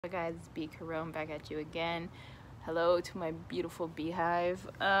Hi guys, it's B Carone back at you again. Hello to my beautiful beehive.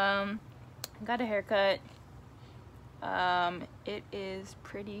 Got a haircut. It is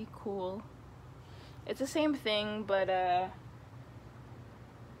pretty cool. It's the same thing, but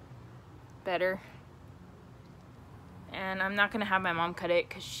better. And I'm not gonna have my mom cut it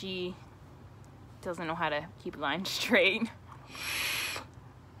because she doesn't know how to keep lines straight.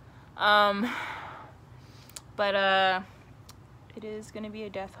 It is gonna be a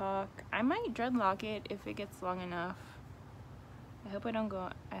death hawk. I might dreadlock it if it gets long enough. I hope I don't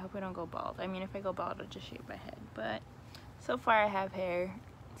go bald. I mean, if I go bald, I'll just shave my head. But so far I have hair.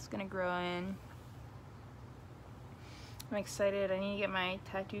 It's gonna grow in. I'm excited. I need to get my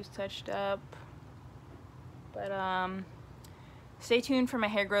tattoos touched up. But stay tuned for my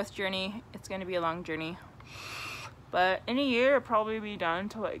hair growth journey. It's gonna be a long journey. But in a year, it'll probably be down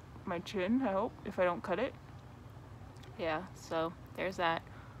to like my chin, I hope, if I don't cut it. Yeah, so there's that.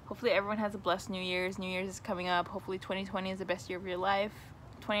 Hopefully everyone has a blessed New Year's. New Year's is coming up. Hopefully 2020 is the best year of your life.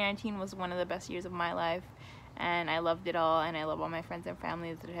 2019 was one of the best years of my life, and I loved it all, and I love all my friends and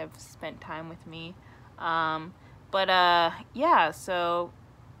families that have spent time with me. Yeah, so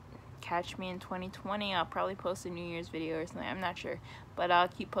catch me in 2020. I'll probably post a New Year's video or something. I'm not sure, but I'll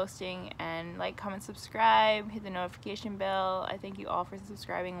keep posting. And like, comment, subscribe, hit the notification bell. I thank you all for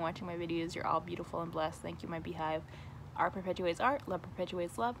subscribing and watching my videos. You're all beautiful and blessed. Thank you, my beehive. Art perpetuates art, love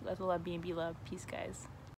perpetuates love. Let the love be and be loved. Peace, guys.